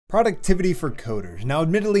Productivity for coders. Now,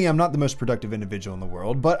 admittedly, I'm not the most productive individual in the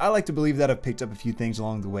world, but I like to believe that I've picked up a few things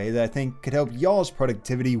along the way that I think could help y'all's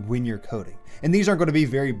productivity when you're coding. And these aren't going to be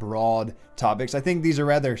very broad topics. I think these are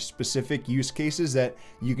rather specific use cases that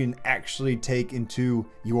you can actually take into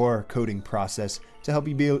your coding process to help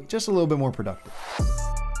you be just a little bit more productive.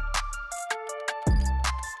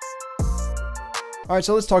 All right,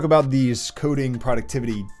 so let's talk about these coding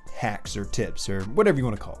productivity hacks or tips or whatever you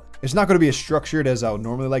want to call it. It's not going to be as structured as I would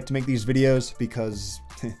normally like to make these videos because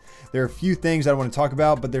there are a few things I want to talk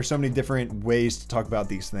about, but there's so many different ways to talk about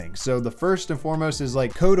these things. So the first and foremost is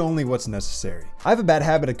like code only what's necessary. I have a bad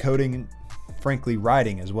habit of coding, frankly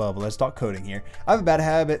writing as well, but let's talk coding here. I have a bad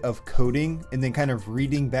habit of coding and then kind of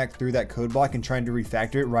reading back through that code block and trying to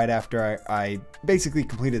refactor it right after I basically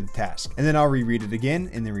completed the task. And then I'll reread it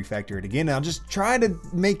again and then refactor it again. And I'll just try to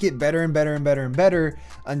make it better and better and better and better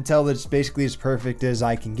until it's basically as perfect as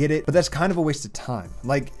I can get it. But that's kind of a waste of time.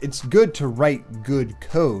 Like, it's good to write good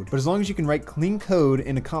code, but as long as you can write clean code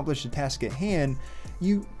and accomplish the task at hand,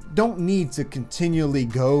 you don't need to continually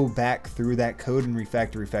go back through that code and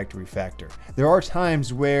refactor. There are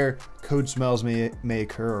times where code smells may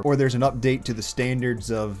occur, or there's an update to the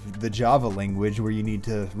standards of the Java language where you need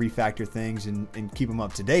to refactor things and keep them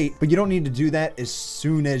up to date, but you don't need to do that as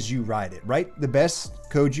soon as you write it. Write the best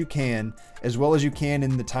code you can, as well as you can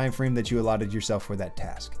in the time frame that you allotted yourself for that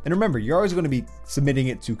task. And remember, you're always going to be submitting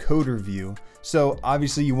it to code review. So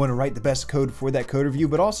obviously you want to write the best code for that code review,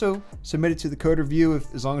 but also submit it to the code review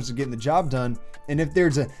as long as it's getting the job done. And if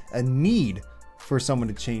there's a need for someone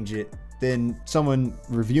to change it, then someone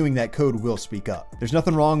reviewing that code will speak up. There's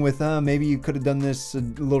nothing wrong with maybe you could have done this a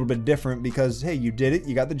little bit different because, hey, you did it,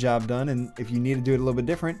 you got the job done. And if you need to do it a little bit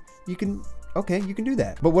different, you can do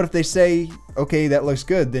that. But what if they say, okay, that looks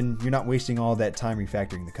good, then you're not wasting all that time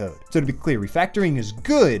refactoring the code. So to be clear, refactoring is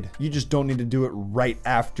good, you just don't need to do it right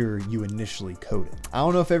after you initially code it. I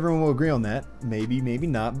don't know if everyone will agree on that, maybe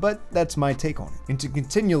not, but that's my take on it. And to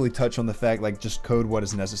continually touch on the fact, like, just code what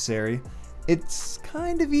is necessary, it's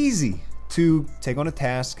kind of easy to take on a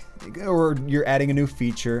task, or you're adding a new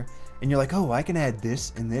feature, and you're like, oh, I can add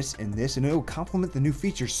this and this and this, and it will complement the new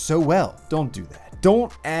feature so well. Don't do that.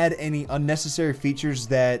 Don't add any unnecessary features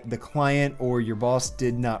that the client or your boss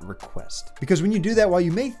did not request. Because when you do that, while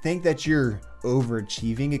you may think that you're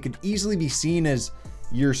overachieving, it could easily be seen as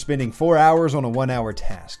you're spending 4 hours on a 1 hour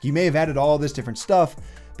task. You may have added all this different stuff,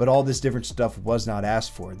 but all this different stuff was not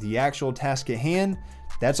asked for. The actual task at hand,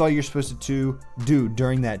 that's all you're supposed to do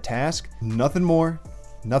during that task. Nothing more,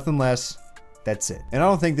 nothing less. That's it. And I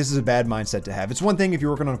don't think this is a bad mindset to have. It's one thing if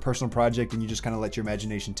you're working on a personal project and you just kind of let your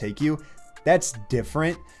imagination take you. That's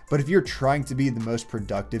different. But if you're trying to be the most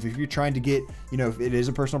productive, if you're trying to get, if it is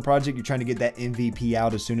a personal project, you're trying to get that MVP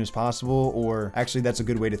out as soon as possible, or actually that's a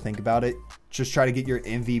good way to think about it. Just try to get your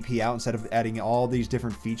MVP out instead of adding all these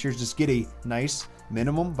different features. Just get a nice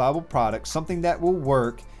minimum viable product, something that will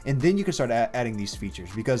work, and then you can start adding these features.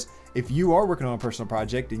 Because if you are working on a personal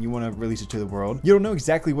project and you want to release it to the world, you don't know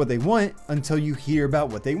exactly what they want until you hear about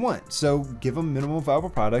what they want. So give them minimum viable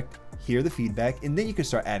product, hear the feedback, and then you can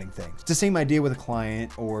start adding things. It's the same idea with a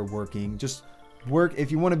client or working. Just work.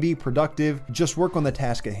 If you want to be productive, just work on the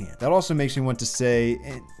task at hand. That also makes me want to say,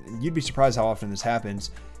 and you'd be surprised how often this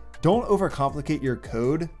happens, don't overcomplicate your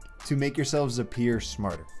code to make yourselves appear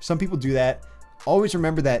smarter. Some people do that. Always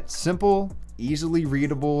remember that simple, easily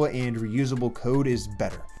readable, and reusable code is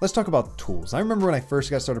better. Let's talk about tools. I remember when I first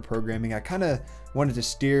got started programming, I kind of wanted to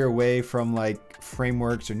steer away from like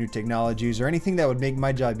frameworks or new technologies or anything that would make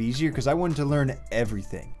my job easier, because I wanted to learn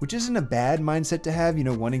everything, which isn't a bad mindset to have,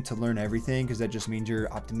 wanting to learn everything, because that just means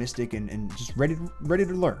you're optimistic and just ready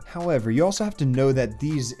to learn. However, you also have to know that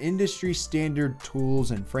these industry standard tools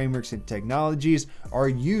and frameworks and technologies are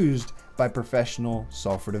used by professional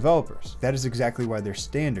software developers. That is exactly why they're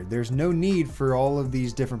standard. There's no need for all of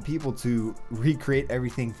these different people to recreate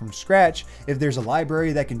everything from scratch if there's a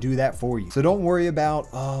library that can do that for you. So don't worry about,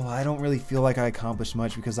 oh, I don't really feel like I accomplished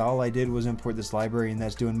much because all I did was import this library and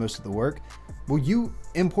that's doing most of the work. Well, you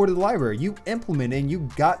imported the library, you implemented, and you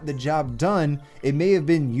got the job done. It may have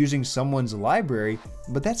been using someone's library,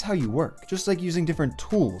 but that's how you work. Just like using different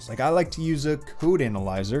tools. Like I like to use a code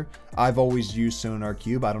analyzer. I've always used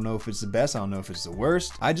SonarQube. I don't know if it's the best. I don't know if it's the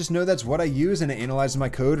worst. I just know that's what I use, and it analyzes my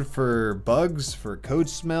code for bugs, for code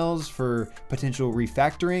smells, for potential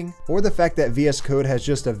refactoring, or the fact that VS Code has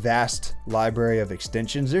just a vast library of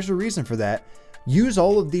extensions. There's a reason for that. use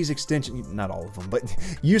all of these extensions, not all of them, but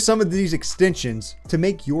use some of these extensions to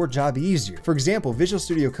make your job easier. For example, Visual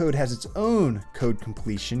Studio Code has its own code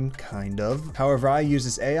completion, kind of. However, I use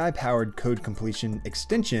this AI-powered code completion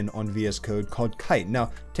extension on VS Code called Kite.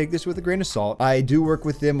 Now, take this with a grain of salt. I do work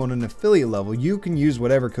with them on an affiliate level. You can use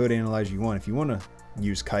whatever code analyzer you want. If you want to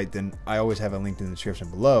use Kite, then I always have it linked in the description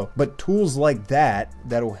below. But tools like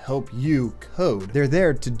that'll help you code. They're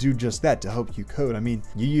there to do just that, to help you code. I mean,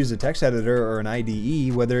 you use a text editor or an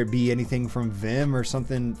IDE, whether it be anything from Vim or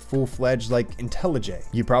something full-fledged like IntelliJ.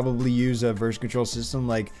 You probably use a version control system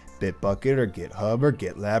like Bitbucket or GitHub or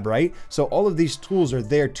GitLab, right? So all of these tools are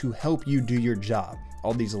there to help you do your job.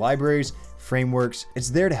 All these libraries, frameworks, it's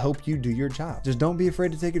there to help you do your job. Just don't be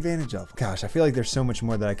afraid to take advantage of. Gosh, I feel like there's so much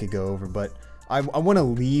more that I could go over, but I want to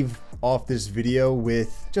leave off this video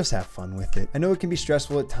with just have fun with it. I know it can be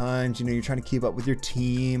stressful at times. You know, you're trying to keep up with your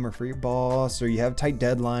team or for your boss, or you have tight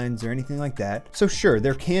deadlines or anything like that. So sure,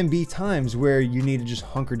 there can be times where you need to just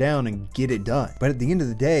hunker down and get it done. But at the end of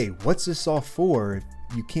the day, what's this all for if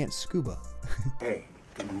you can't scuba? Hey,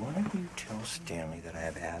 did one of you tell Stanley that I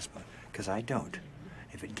have asthma? Because I don't.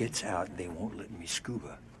 If it gets out, they won't let me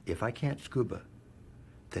scuba. If I can't scuba,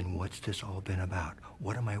 then what's this all been about?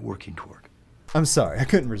 What am I working toward? I'm sorry, I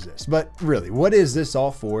couldn't resist. But really, what is this all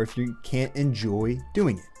for if you can't enjoy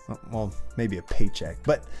doing it? Well, maybe a paycheck,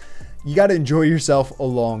 but you got to enjoy yourself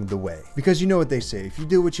along the way. Because you know what they say, if you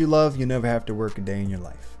do what you love, you never have to work a day in your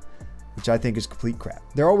life. Which I think is complete crap.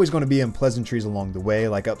 There are always going to be unpleasantries along the way,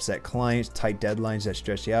 like upset clients, tight deadlines that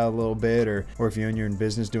stress you out a little bit, or if you own your own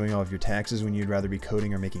business doing all of your taxes when you'd rather be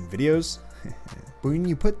coding or making videos. But when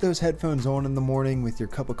you put those headphones on in the morning with your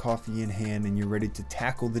cup of coffee in hand and you're ready to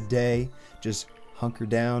tackle the day, just hunker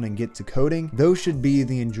down and get to coding, those should be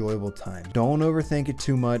the enjoyable time. Don't overthink it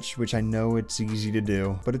too much, which I know it's easy to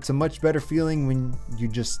do, but it's a much better feeling when you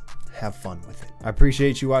just have fun with it. I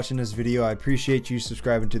appreciate you watching this video. I appreciate you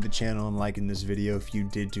subscribing to the channel and liking this video if you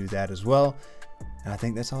did do that as well. And I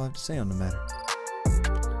think that's all I have to say on the matter.